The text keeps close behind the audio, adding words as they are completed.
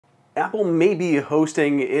Apple may be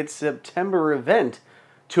hosting its September event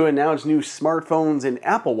to announce new smartphones and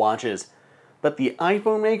Apple Watches, but the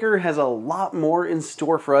iPhone maker has a lot more in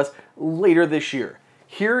store for us later this year.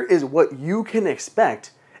 Here is what you can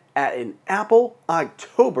expect at an Apple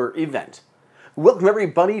October event. Welcome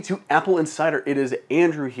everybody to Apple Insider. It is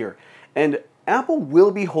Andrew here, and Apple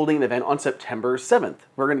will be holding an event on September 7th.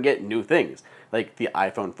 We're going to get new things like the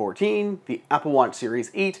iPhone 14, the Apple Watch Series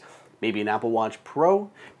 8, maybe an Apple Watch Pro,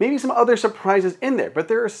 maybe some other surprises in there. But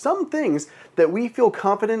there are some things that we feel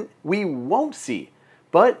confident we won't see,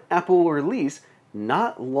 but Apple will release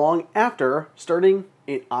not long after, starting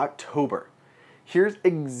in October. Here's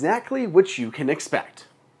exactly what you can expect.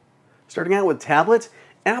 Starting out with tablets,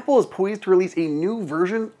 Apple is poised to release a new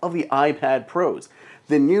version of the iPad Pros.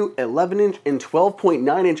 The new 11-inch and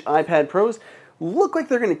 12.9-inch iPad Pros look like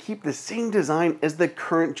they're going to keep the same design as the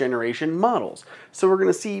current generation models. So we're going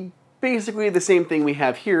to see basically the same thing we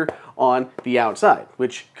have here on the outside,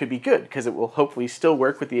 which could be good because it will hopefully still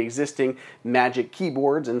work with the existing Magic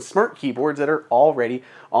keyboards and smart keyboards that are already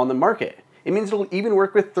on the market. It means it'll even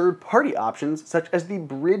work with third-party options such as the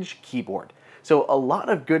Bridge keyboard. So a lot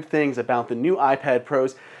of good things about the new iPad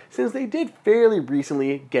Pros since they did fairly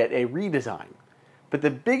recently get a redesign. But the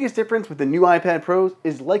biggest difference with the new iPad Pros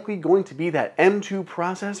is likely going to be that M2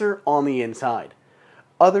 processor on the inside.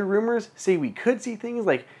 Other rumors say we could see things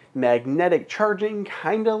like magnetic charging,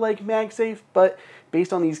 kinda like MagSafe, but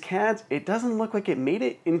based on these CADs, it doesn't look like it made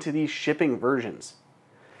it into these shipping versions.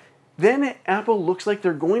 Then Apple looks like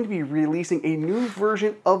they're going to be releasing a new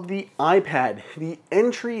version of the iPad, the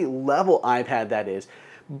entry-level iPad that is.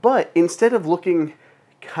 But instead of looking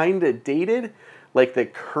kinda dated, like the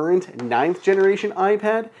current 9th generation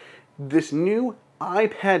iPad, this new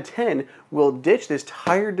iPad 10 will ditch this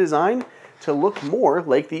tired design to look more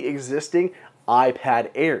like the existing iPad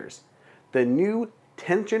Airs. The new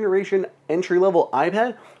 10th generation entry-level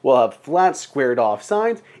iPad will have flat squared off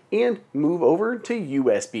sides and move over to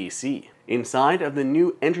USB-C. Inside of the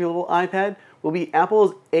new entry-level iPad will be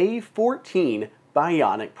Apple's A14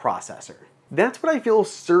 Bionic processor. That's what I feel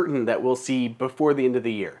certain that we'll see before the end of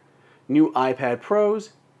the year. New iPad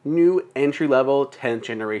Pros, new entry-level 10th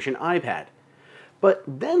generation iPad. But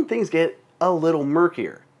then things get a little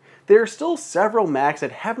murkier. There are still several Macs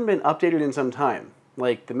that haven't been updated in some time,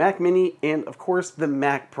 like the Mac Mini and of course the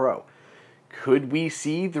Mac Pro. Could we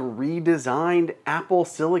see the redesigned Apple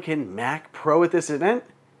Silicon Mac Pro at this event?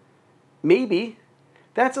 Maybe.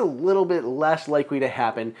 That's a little bit less likely to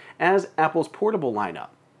happen as Apple's portable lineup.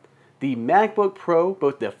 The MacBook Pro,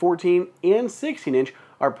 both the 14 and 16-inch,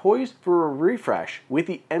 are poised for a refresh with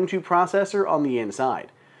the M2 processor on the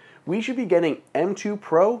inside. We should be getting M2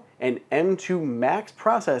 Pro and M2 Max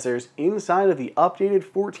processors inside of the updated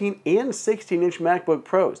 14 and 16-inch MacBook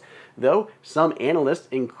Pros, though some analysts,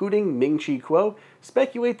 including Ming-Chi Kuo,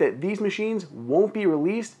 speculate that these machines won't be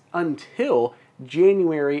released until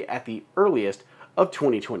January at the earliest of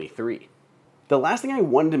 2023. The last thing I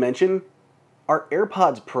wanted to mention are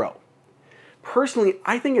AirPods Pro. Personally,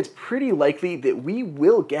 I think it's pretty likely that we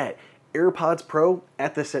will get AirPods Pro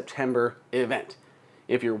at the September event.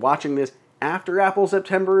 If you're watching this after Apple's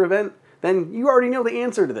September event, then you already know the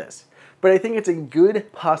answer to this. But I think it's a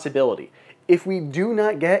good possibility. If we do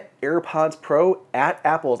not get AirPods Pro at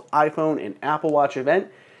Apple's iPhone and Apple Watch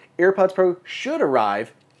event, AirPods Pro should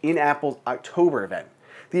arrive in Apple's October event.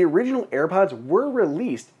 The original AirPods were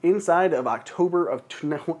released inside of October of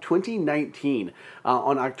 2019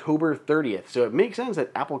 on October 30th. So it makes sense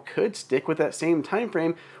that Apple could stick with that same time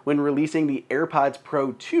frame when releasing the AirPods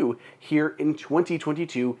Pro 2 here in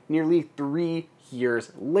 2022, nearly 3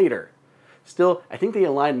 years later. Still, I think they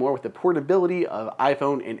align more with the portability of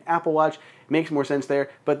iPhone and Apple Watch. It makes more sense there,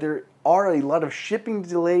 but there are a lot of shipping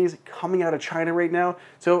delays coming out of China right now,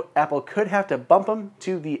 so Apple could have to bump them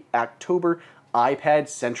to the October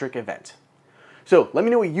iPad-centric event. So let me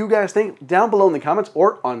know what you guys think down below in the comments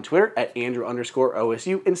or on Twitter at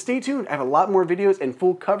Andrew_OSU, and stay tuned. I have a lot more videos and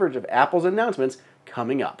full coverage of Apple's announcements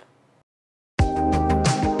coming up.